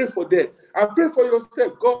for them. Pray for them. And pray for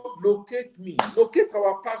yourself. God, locate me. Locate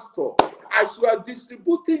our pastor. As you are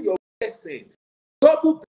distributing your blessing,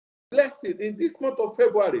 double blessing in this month of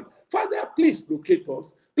February. Father, please locate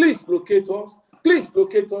us. Please locate us. Please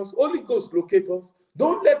locate us. Holy Ghost, locate us.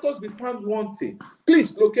 Don't let us be found wanting.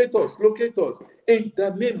 Please locate us. Locate us. In the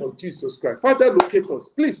name of Jesus Christ. Father, locate us.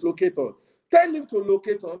 Please locate us. Tell him to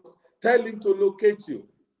locate us. Tell him to locate you.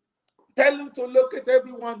 Tell him to locate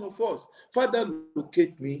every one of us. Father,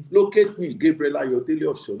 locate me. Locate me, Gabriel Ayodele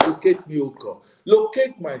Osho. Locate me, O God.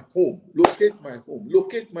 Locate my home. Locate my home.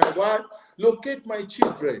 Locate my wife. Locate my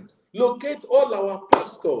children. Locate all our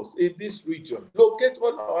pastors in this region. Locate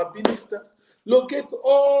all our ministers. Locate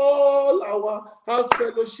all our house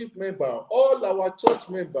fellowship members, all our church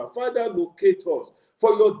members. Father, locate us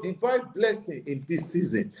for your divine blessing in this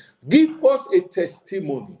season. Give us a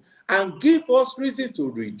testimony and give us reason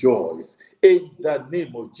to rejoice in the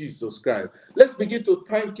name of Jesus Christ. Let's begin to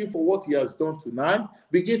thank him for what he has done tonight.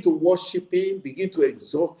 Begin to worship him. Begin to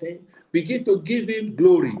exalt him. Begin to give him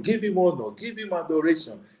glory, give him honor, give him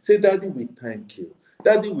adoration. Say, Daddy, we thank you.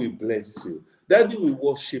 Daddy, we bless you. Daddy, we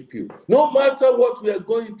worship you. No matter what we are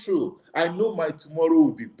going through, I know my tomorrow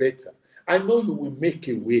will be better. I know you will make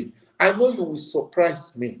a way. I know you will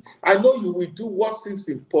surprise me. I know you will do what seems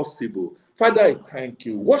impossible. Father, I thank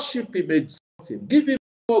you. Worship him, exalt him. Give him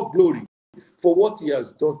more glory for what he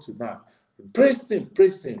has done tonight. Praise him,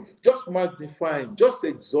 praise him. Just magnify him, just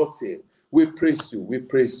exalt him. We praise you, we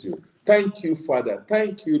praise you. Thank you, Father.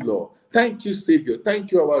 Thank you, Lord. Thank you, Savior.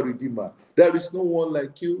 Thank you, our Redeemer. There is no one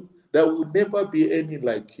like you. There will never be any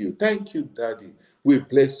like you. Thank you, Daddy. We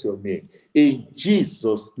bless your name. In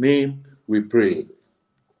Jesus' name we pray.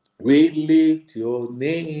 We lift your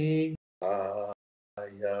name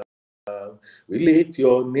higher. We lift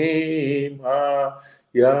your name higher.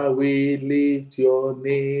 We lift your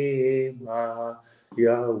name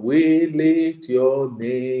higher. We lift your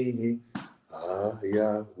name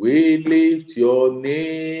higher. We lift your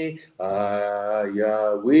name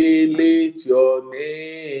higher. We lift your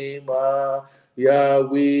name higher.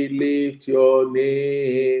 We lift your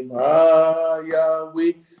name higher.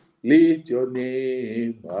 We lift your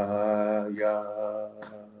name higher.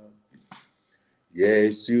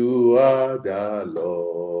 Yes, you are the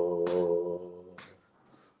Lord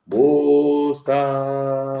Most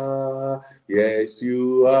High. Yes,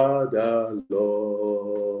 you are the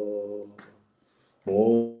Lord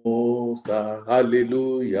Most High.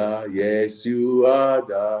 Hallelujah. Yes, you are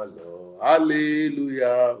the Lord.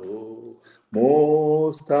 Hallelujah. Oh,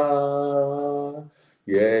 Most High.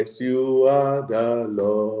 Yes, you are the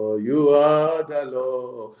Lord. You are the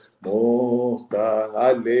Lord Most High.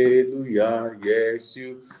 Hallelujah. Yes,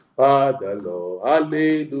 you are the Lord.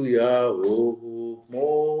 Hallelujah. Oh,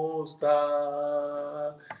 Most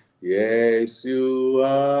High. Yes, you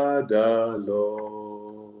are the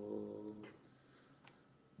Lord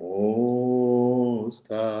Most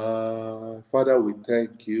High. Father, we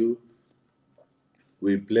thank you.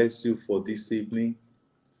 We bless you for this evening.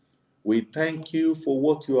 We thank you for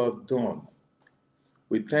what you have done.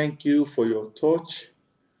 We thank you for your touch.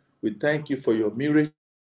 We thank you for your miracle.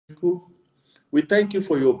 We thank you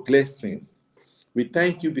for your blessing. We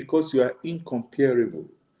thank you because you are incomparable.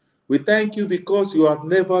 We thank you because you have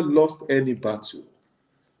never lost any battle.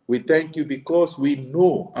 We thank you because we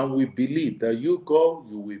know and we believe that you,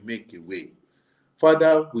 God, you will make a way.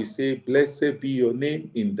 Father, we say, blessed be your name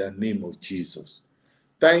in the name of Jesus.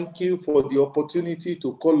 Thank you for the opportunity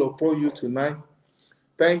to call upon you tonight.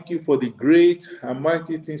 Thank you for the great and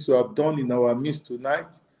mighty things you have done in our midst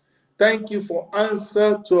tonight. Thank you for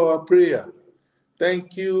answer to our prayer.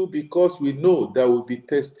 Thank you because we know there will be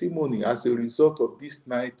testimony as a result of this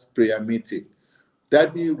night's prayer meeting.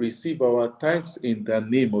 Daddy, receive our thanks in the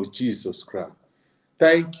name of Jesus Christ.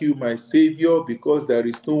 Thank you, my Savior, because there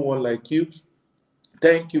is no one like you.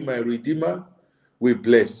 Thank you, my Redeemer. We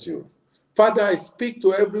bless you. Father, I speak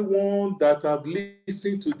to everyone that have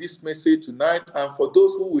listened to this message tonight and for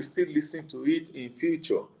those who will still listen to it in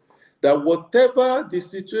future, that whatever the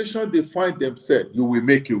situation they find themselves, you will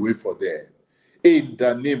make a way for them. In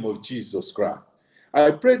the name of Jesus Christ. I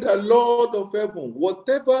pray the Lord of heaven,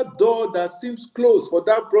 whatever door that seems closed for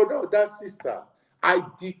that brother or that sister, I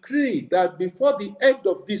decree that before the end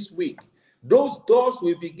of this week, those doors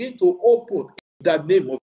will begin to open in the name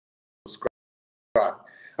of Jesus Christ.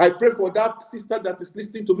 I pray for that sister that is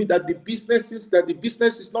listening to me, that the business seems that the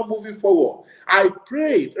business is not moving forward. I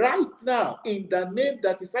pray right now in the name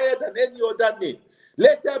that is higher than any other name.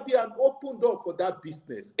 Let there be an open door for that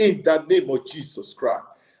business in the name of Jesus Christ.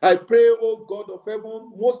 I pray, oh God of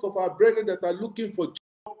heaven, most of our brethren that are looking for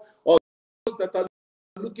job or those that are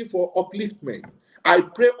looking for upliftment, I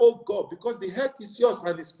pray, oh God, because the earth is yours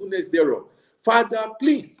and its fullness thereof. Father,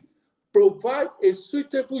 please provide a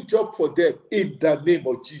suitable job for them in the name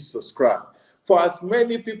of Jesus Christ. For as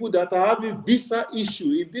many people that are having visa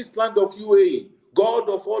issue in this land of UAE, God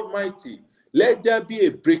of Almighty, let there be a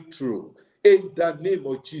breakthrough in the name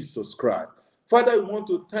of Jesus Christ. Father, we want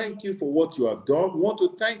to thank you for what you have done. We want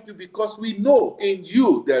to thank you because we know in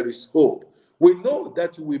you there is hope. We know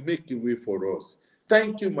that you will make a way for us.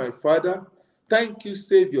 Thank you, my Father. Thank you,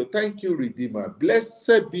 Savior. Thank you, Redeemer.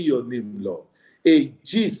 Blessed be your name, Lord. In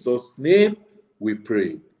Jesus' name we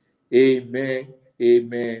pray. Amen,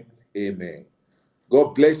 amen, amen.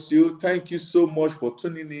 God bless you. Thank you so much for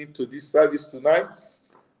tuning in to this service tonight.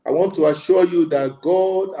 I want to assure you that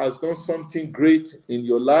God has done something great in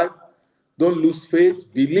your life. Don't lose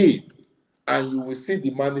faith, believe, and you will see the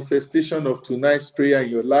manifestation of tonight's prayer in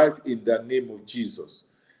your life in the name of Jesus.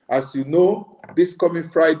 As you know, this coming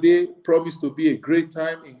Friday promised to be a great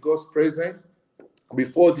time in God's presence.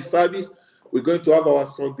 Before the service, we're going to have our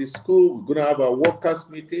Sunday school, we're going to have our workers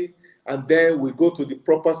meeting, and then we go to the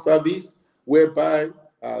proper service whereby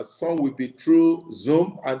some will be through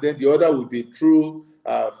Zoom, and then the other will be through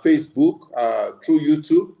Facebook, through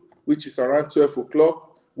YouTube, which is around 12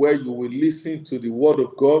 o'clock, where you will listen to the word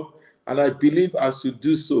of God. And I believe as you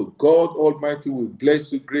do so, God Almighty will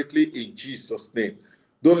bless you greatly in Jesus' name.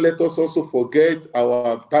 Don't let us also forget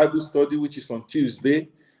our Bible study, which is on Tuesday.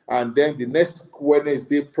 And then the next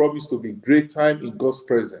Wednesday promised to be a great time in God's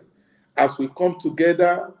presence. As we come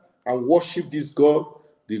together and worship this God,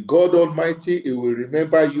 the God Almighty, He will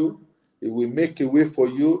remember you. He will make a way for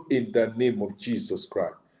you in the name of Jesus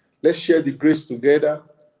Christ. Let's share the grace together.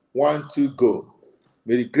 1, 2, go.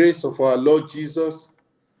 May the grace of our Lord Jesus,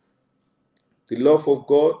 the love of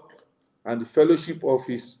God, and the fellowship of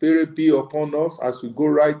His Spirit be upon us as we go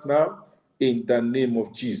right now in the name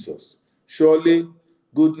of Jesus. Surely,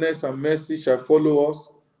 goodness and mercy shall follow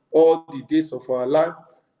us all the days of our life,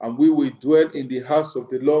 and we will dwell in the house of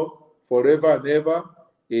the Lord forever and ever.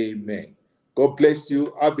 Amen. God bless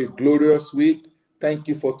you. Have a glorious week. Thank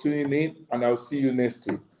you for tuning in, and I'll see you next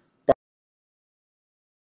week.